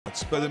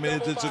nuts, but I mean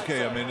it's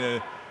okay. I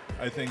mean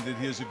I think that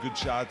he has a good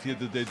shot here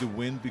today to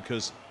win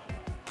because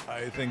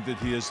I think that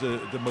he has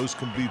the most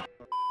complete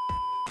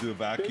to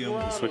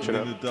vacuum. Switch it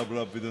up. To double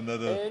up with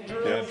another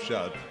jab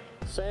shot.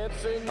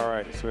 All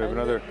right, so we have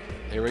another.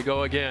 Here we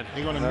go again.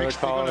 They're gonna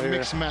mix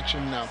match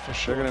him now for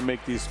sure. They're gonna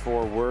make these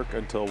four work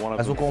until one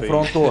of them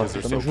confrontou,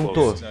 fades. tamo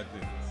junto.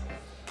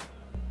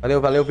 Valeu,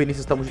 valeu,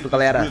 Vinícius, tamo junto,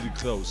 galera. Really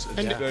close.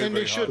 And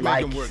they should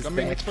make him work. I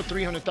mean, it's for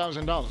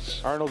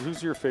 $300,000. Arnold,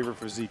 who's your favorite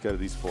physique out of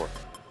these four?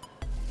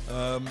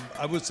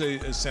 I would say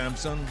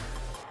Samson.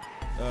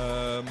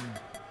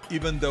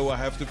 Even though I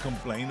have to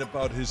complain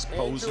about his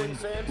posing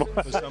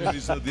for some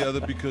reason or the other,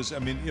 because I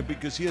mean,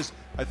 because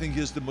I think he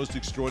has the most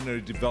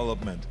extraordinary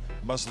development,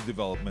 muscle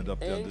development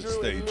up there on the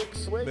stage,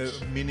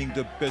 meaning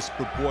the best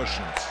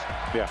proportions.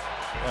 Yeah.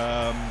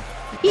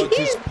 But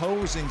his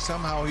posing,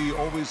 somehow he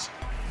always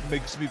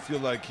makes me feel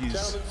like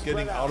he's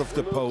getting out of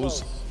the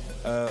pose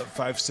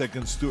 5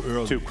 seconds too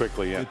early. Too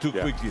quickly, yeah. Too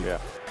quickly. Yeah.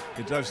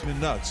 It drives me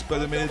nuts.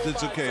 But I mean,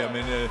 it's okay. I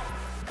mean,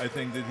 I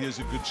think that he has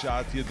a good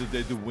shot here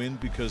today to win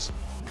because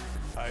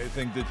I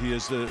think that he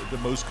has the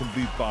most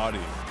complete body.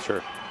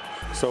 Sure.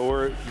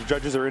 So the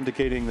judges are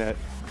indicating that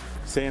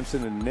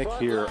Samson and Nick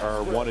here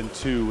are 1 and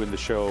 2 in the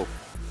show.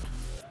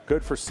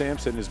 Good for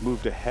Samson has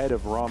moved ahead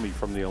of Ramy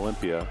from the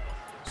Olympia.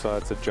 So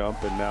that's a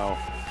jump, and now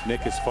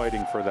Nick is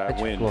fighting for that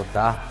win with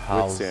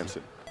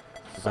Samson.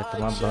 Vai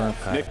tomar banho,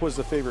 cara. Nick was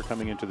the favorite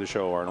coming into the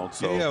show, Arnold.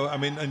 So. Yeah, I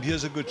mean, and he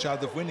has a good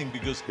shot of winning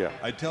because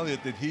I tell you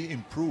that he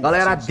improved.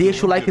 Galera,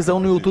 deixa o likezão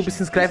no YouTube,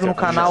 se inscreve no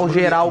canal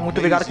geral. Muito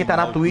obrigado quem tá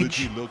na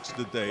Twitch.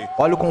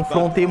 Olha o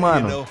confronto aí,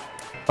 mano.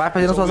 Vai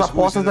fazendo suas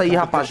apostas aí,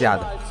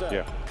 rapaziada.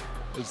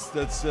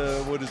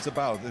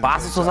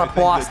 Faça suas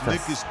apostas.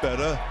 Nick is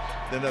better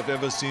than I've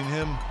ever seen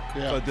him,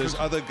 but there's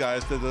other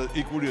guys that are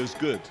equally as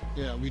good.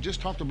 Yeah, we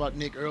just talked about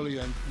Nick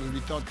earlier, and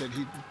we thought that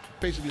he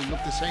basically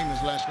looked the same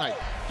as last night.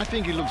 I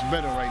think he looks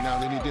better right now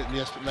than he did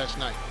last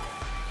night.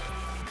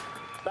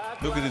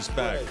 Look at his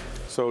back.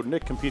 So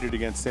Nick competed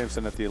against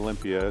Samson at the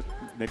Olympia.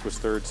 Nick was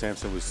 3rd,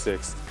 Samson was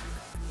 6th.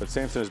 But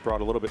Samson has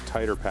brought a little bit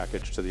tighter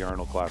package to the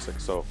Arnold Classic,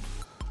 so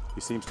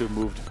he seems to have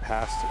moved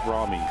past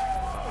Ramy.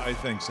 I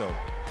think so.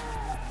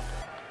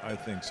 I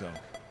think so.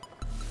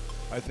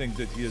 I think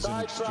that he has an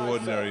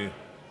extraordinary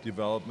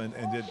development,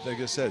 and that, like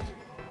I said,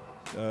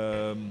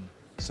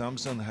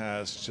 Samson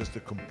has just a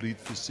complete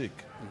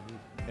physique,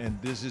 and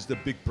this is the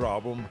big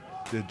problem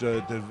that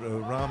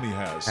Ramy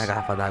has.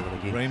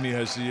 Ramy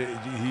has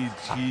he's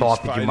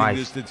fighting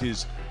this, that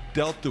his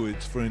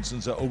deltoids, for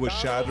instance, are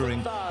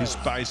overshadowing his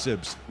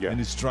biceps and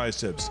his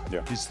triceps.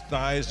 His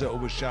thighs are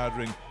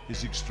overshadowing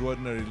his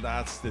extraordinary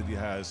lats that he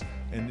has,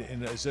 and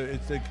so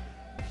it's like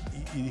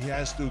he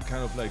has to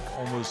kind of like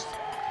almost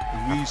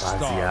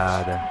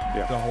restart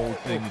the whole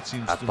thing, it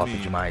seems to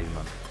me,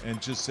 and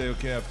just say,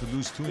 okay, I have to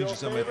lose 2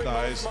 inches on my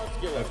thighs, I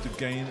have to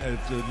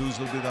lose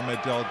a little bit on my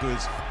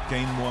deltoids,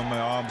 gain more on my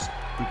arms,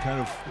 to kind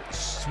of,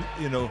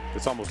 you know,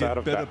 it's almost get out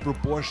of better that.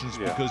 Proportions,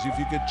 because if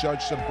you get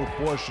judged on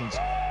proportions,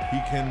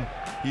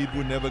 he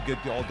would never get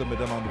the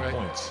ultimate amount of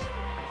points.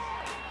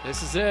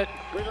 This is it.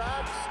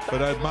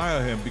 But I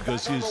admire him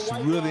because he's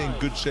really in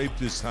good shape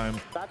this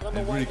time,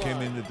 and really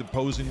came in, the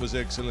posing was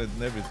excellent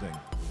and everything.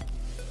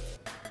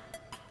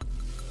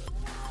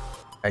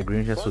 A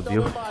Green já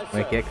subiu.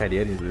 Como é que é,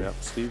 carreira? Yeah,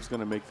 Steve's going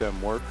to make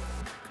them work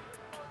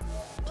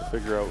to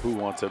figure out who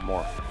wants it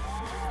more.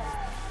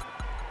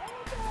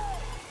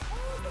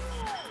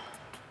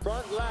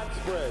 Front lat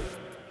spray.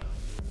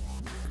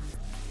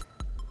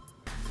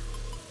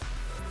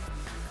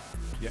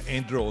 Yeah,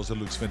 Andrew also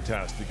looks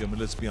fantastic. I mean,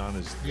 let's be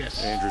honest. Yes.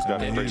 Andrew's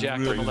got and it. he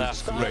really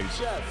looks great.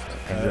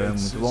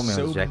 Muito bom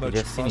mesmo, so Jack. much Ele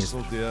é sinistro.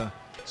 muscle there,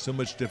 so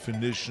much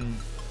definition,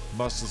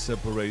 muscle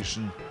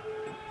separation.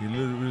 He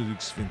really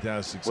looks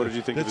fantastic. What did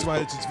you think That's of why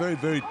his it's very,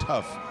 very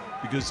tough,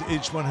 because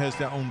each one has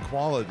their own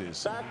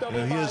qualities. You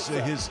know, he has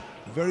his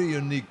very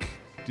unique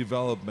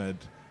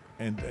development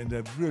and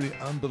a really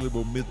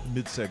unbelievable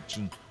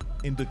midsection,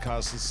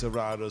 intercostals,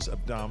 serratus,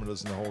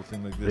 abdominals, and the whole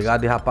thing like this.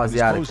 Obrigado aí,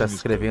 rapaziada, que tá se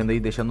inscrevendo aí,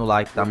 deixando o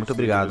like, tá? Muito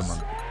obrigado,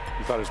 mano.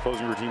 You thought his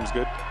posing routine was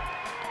good?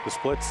 The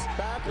splits?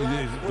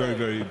 Very,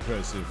 very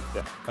impressive.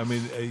 Yeah. I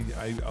mean,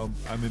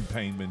 I'm in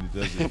pain when he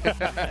does it.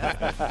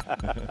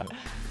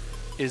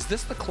 Is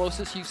this the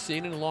closest you've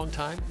seen in a long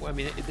time? I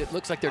mean, it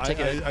looks like they're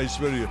taking it. I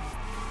swear to you,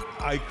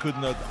 I could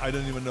not, I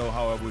don't even know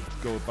how I would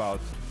go about,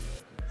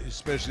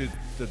 especially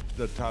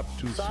the top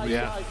 2, 3.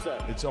 Yeah.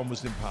 It's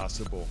almost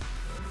impossible.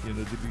 You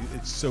know,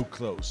 it's so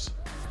close.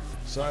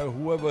 So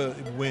whoever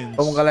wins.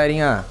 Vamos,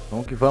 galerinha.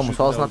 Vamos que vamos.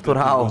 Só os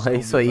natural. É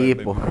isso aí,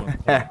 pô.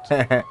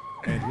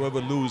 And whoever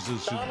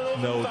loses should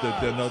know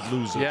that they're not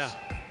losers. Yeah.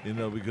 You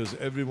know, because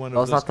every one Só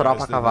of os those natural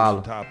guys pra that are cavalo.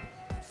 in the top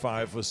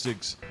 5 or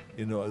 6,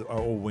 you know, are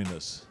all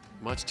winners.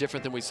 Much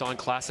different than we saw in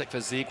classic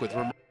physique with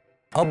Ramy.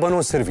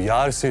 Natural,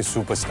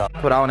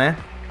 né?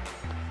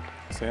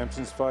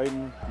 Samson's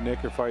fighting,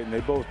 Nick are fighting.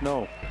 They both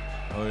know.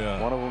 Oh, yeah.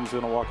 One of them's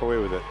going to walk away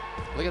with it.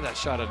 Look at that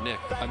shot of Nick.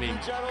 I mean,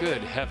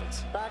 good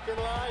heavens.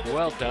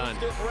 Well done.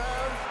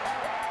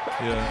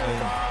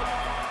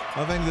 Yeah,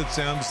 and I think that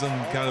Samson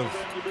kind of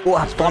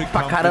Porra, top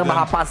pra caramba,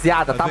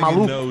 rapaziada. Tá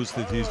maluco?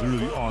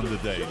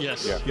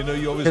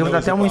 Temos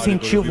até um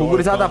incentivo.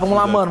 Gurizada, vamos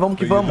lá, mano. Vamos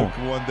que vamos.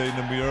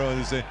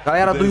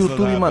 Galera do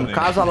YouTube, mano,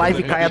 caso a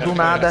live caia do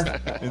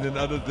nada,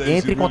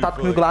 entre em contato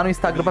comigo lá no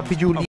Instagram pra pedir o link.